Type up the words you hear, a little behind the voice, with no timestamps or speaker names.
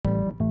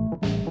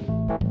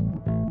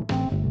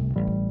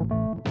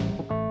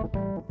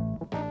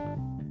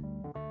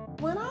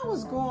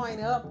was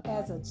growing up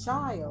as a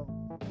child,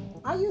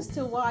 I used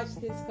to watch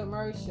this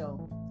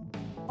commercial,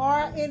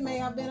 or it may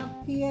have been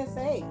a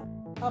PSA,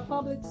 a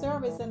public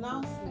service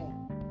announcement.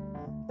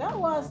 There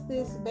was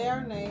this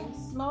bear named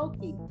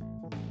Smokey.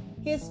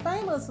 His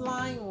famous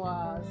line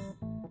was,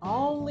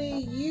 "Only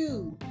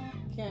you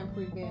can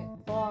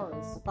prevent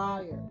forest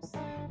fires."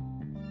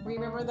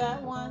 Remember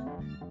that one?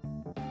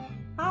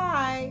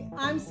 Hi,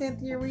 I'm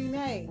Cynthia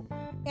Renee,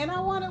 and I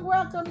want to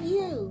welcome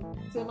you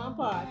to my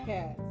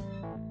podcast.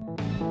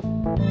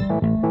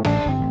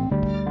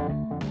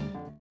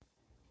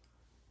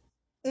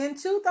 In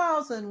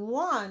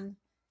 2001,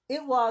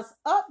 it was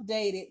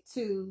updated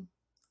to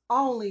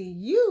 "Only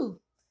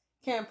you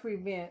can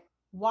prevent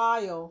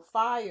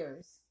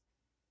wildfires."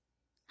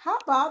 How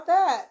about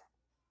that?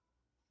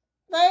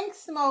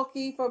 Thanks,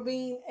 Smokey, for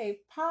being a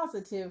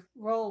positive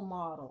role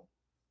model.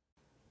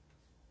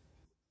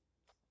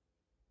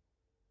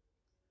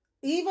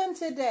 Even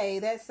today,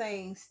 that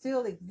saying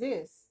still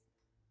exists.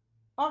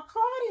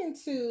 According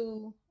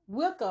to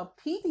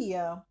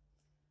Wikipedia,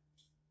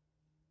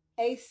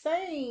 a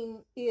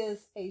saying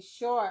is a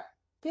short,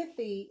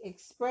 pithy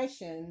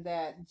expression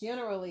that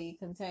generally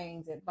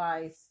contains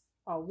advice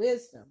or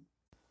wisdom.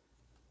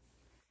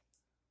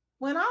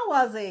 When I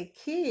was a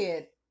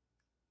kid,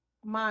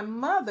 my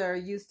mother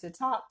used to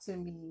talk to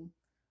me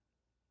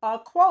or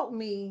quote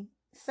me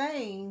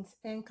sayings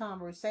in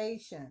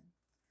conversation.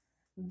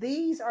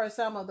 These are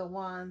some of the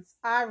ones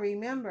I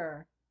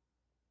remember.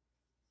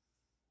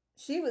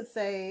 She would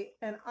say,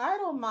 "An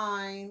idle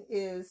mind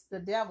is the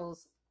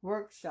devil's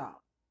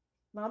workshop."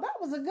 Now,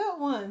 that was a good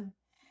one.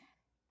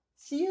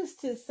 She used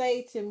to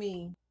say to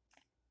me,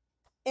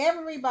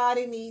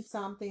 "Everybody needs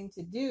something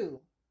to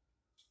do."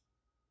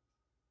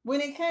 When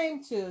it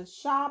came to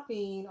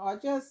shopping or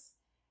just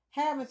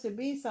having to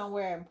be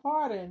somewhere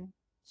important,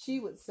 she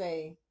would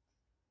say,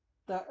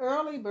 "The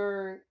early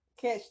bird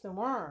catch the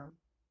worm."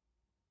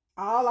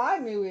 All I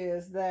knew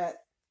is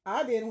that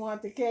I didn't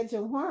want to catch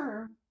a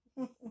worm.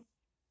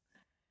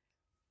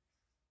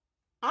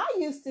 I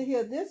used to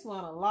hear this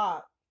one a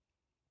lot.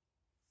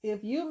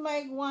 "If you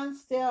make one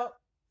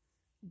step,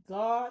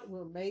 God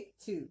will make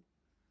two."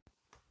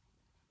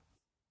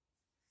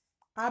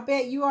 I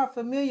bet you are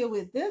familiar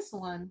with this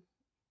one.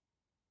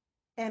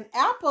 "An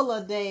apple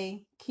a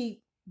day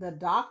keep the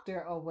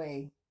doctor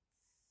away."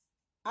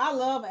 I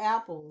love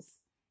apples,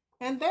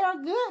 and they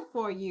are good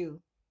for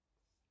you.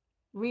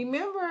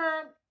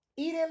 Remember,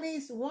 eat at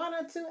least one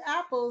or two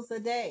apples a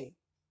day.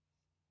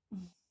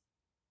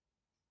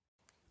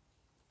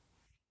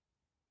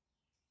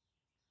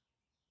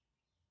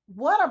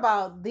 What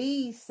about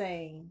these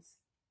sayings?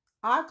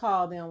 I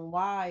call them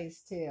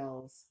wise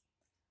tales.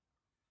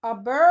 "A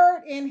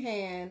bird in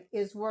hand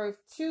is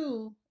worth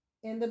two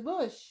in the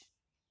bush."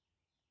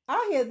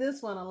 I hear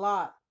this one a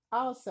lot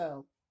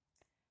also.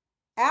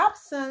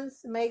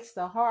 "Absence makes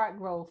the heart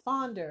grow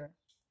fonder."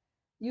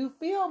 You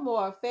feel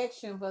more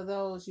affection for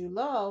those you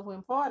love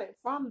when parted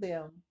from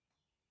them.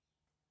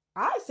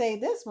 I say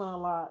this one a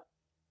lot.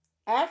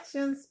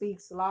 Action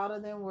speaks louder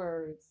than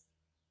words.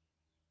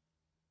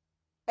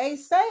 A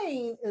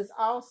saying is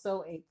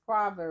also a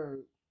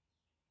proverb,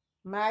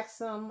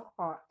 maxim,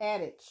 or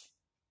adage.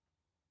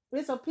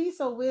 It's a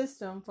piece of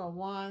wisdom from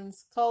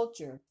one's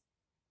culture.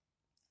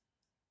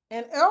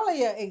 An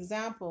earlier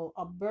example,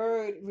 "a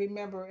bird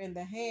remember in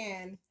the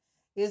hand,"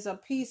 is a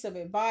piece of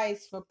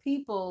advice for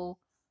people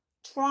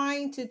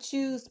trying to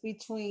choose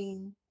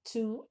between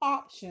two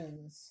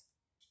options: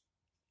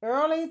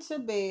 early to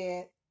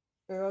bed,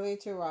 early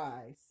to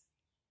rise.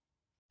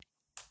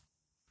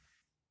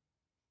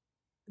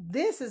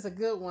 This is a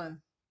good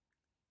one.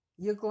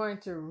 "You're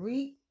going to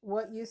reap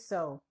what you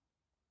sow."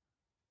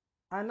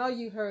 I know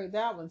you heard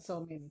that one so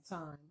many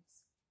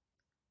times.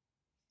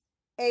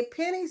 "A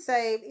penny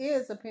saved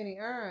is a penny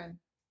earned."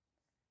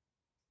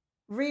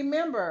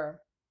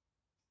 Remember,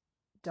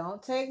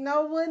 don't take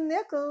no wooden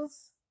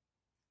nickels.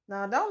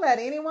 Now, don't let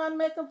anyone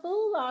make a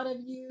fool out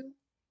of you.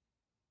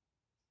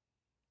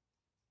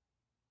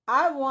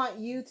 I want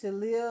you to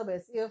live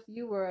as if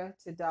you were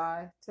to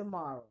die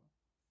tomorrow.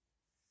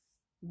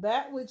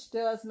 That which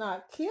does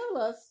not kill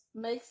us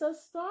makes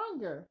us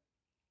stronger.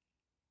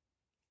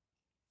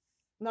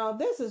 Now,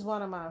 this is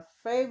one of my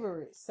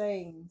favorite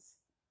sayings.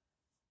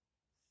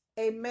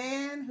 "A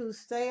man who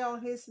stay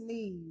on his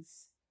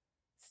knees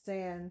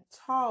stand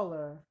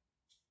taller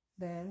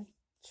than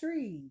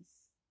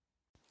trees."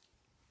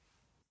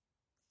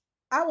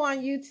 I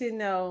want you to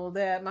know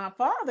that my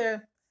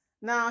father,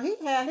 now he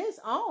had his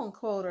own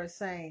quote or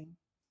saying.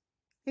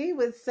 He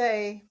would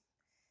say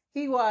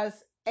he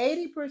was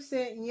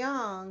 80%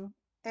 young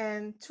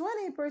and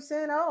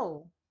 20%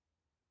 old.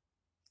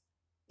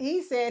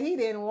 He said he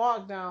didn't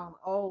walk down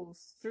old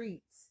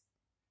streets.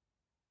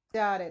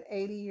 Died at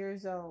 80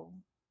 years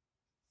old.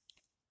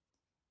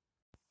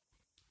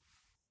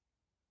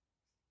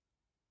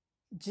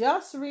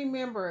 Just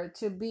remember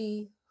to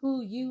be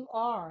who you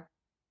are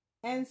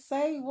and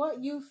say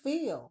what you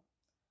feel,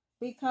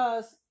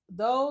 because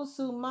those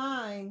who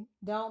mind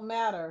don't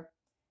matter,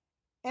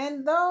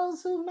 and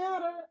those who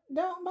matter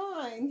don't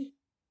mind.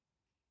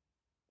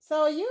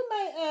 So you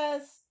may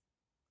ask,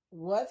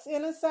 what's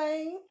in a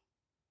saying?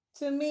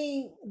 To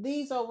me,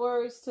 these are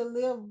words to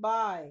live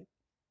by.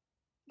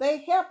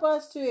 They help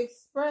us to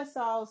express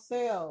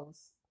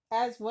ourselves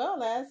as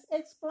well as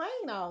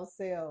explain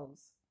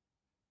ourselves.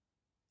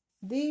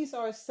 These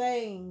are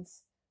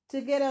sayings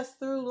to get us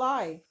through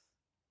life,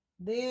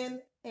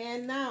 then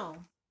and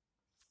now.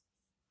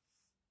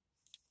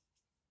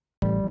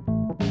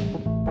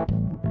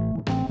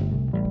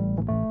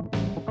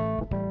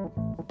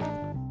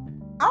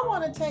 I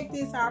want to take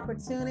this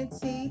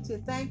opportunity to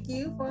thank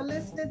you for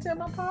listening to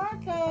my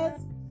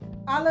podcast.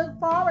 I look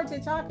forward to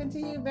talking to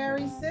you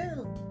very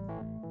soon.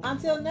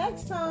 Until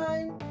next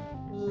time,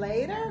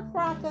 later,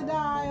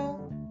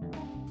 crocodile.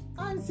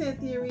 I'm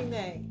Cynthia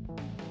Renee.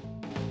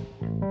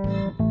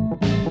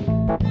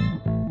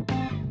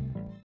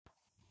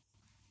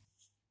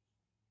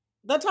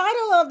 The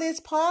title of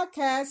this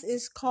podcast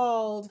is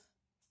called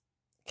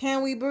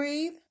Can We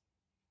Breathe?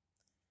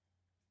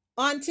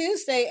 On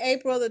Tuesday,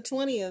 April the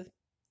 20th,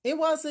 it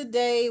was a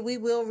day we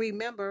will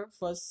remember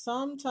for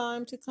some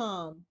time to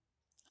come.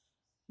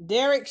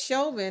 Derek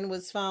Chauvin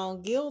was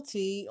found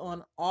guilty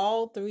on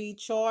all three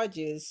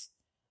charges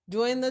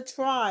during the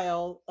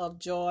trial of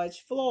George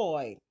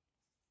Floyd.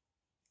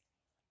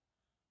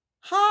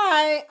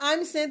 Hi,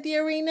 I'm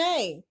Cynthia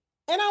Renee,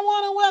 and I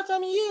want to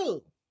welcome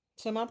you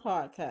to my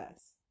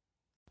podcast.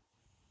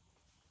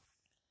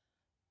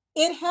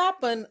 It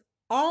happened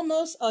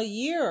almost a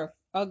year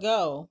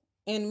ago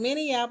in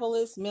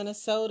Minneapolis,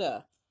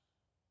 Minnesota,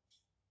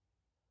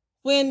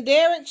 when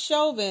Derek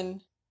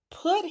Chauvin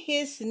put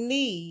his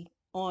knee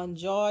on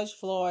George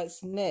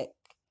Floyd's neck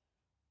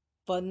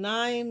for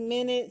 9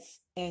 minutes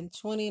and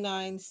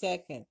 29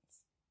 seconds.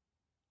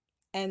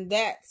 And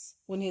that's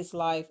when his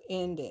life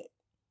ended.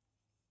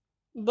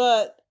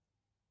 But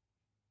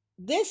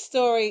this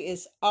story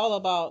is all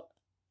about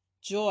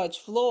George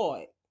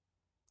Floyd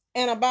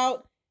and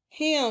about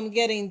him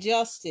getting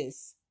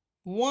justice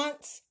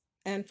once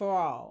and for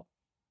all.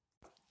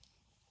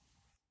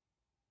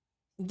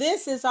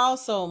 This is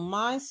also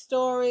my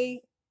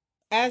story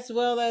as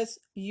well as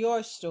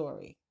your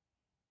story.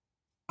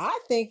 I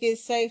think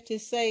it's safe to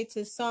say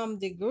to some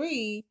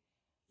degree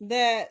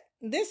that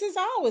this is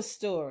our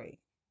story.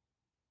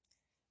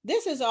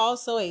 This is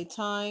also a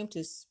time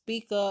to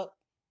speak up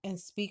and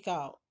speak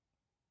out.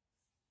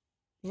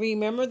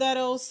 Remember that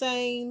old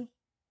saying?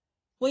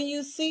 When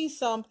you see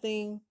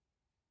something,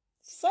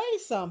 say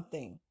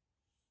something.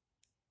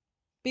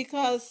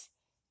 Because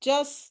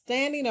just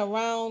standing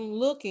around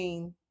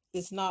looking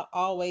is not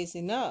always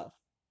enough.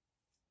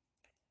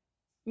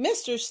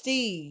 Mr.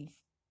 Steve,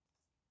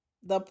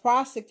 the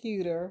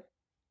prosecutor,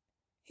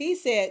 he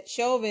said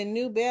Chauvin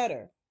knew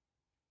better.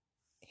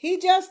 He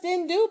just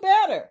didn't do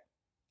better.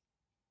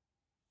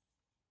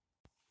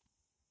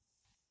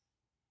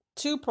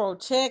 To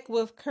protect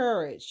with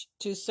courage,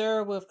 to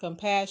serve with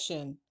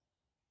compassion,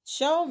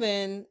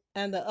 Chauvin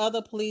and the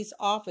other police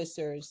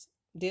officers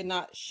did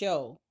not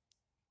show.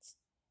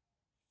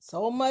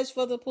 So much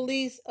for the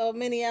police of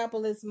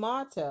Minneapolis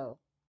motto.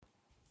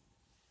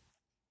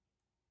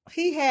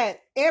 He had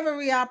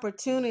every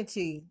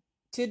opportunity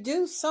to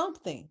do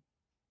something.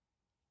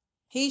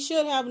 He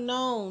should have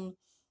known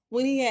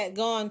when he had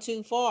gone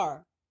too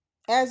far,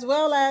 as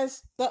well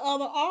as the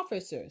other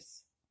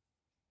officers.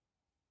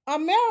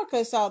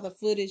 America saw the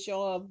footage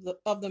of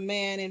the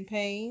man in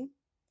pain,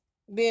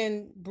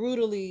 being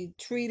brutally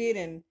treated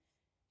and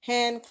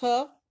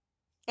handcuffed,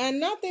 and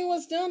nothing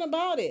was done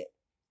about it.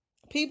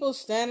 People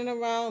standing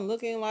around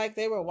looking like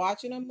they were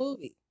watching a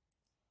movie.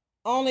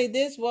 Only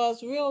this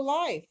was real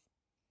life.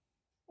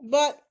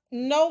 But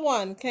no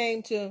one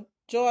came to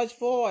George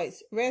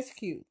Floyd's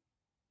rescue.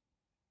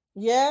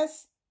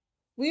 Yes,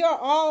 we are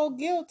all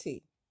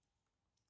guilty.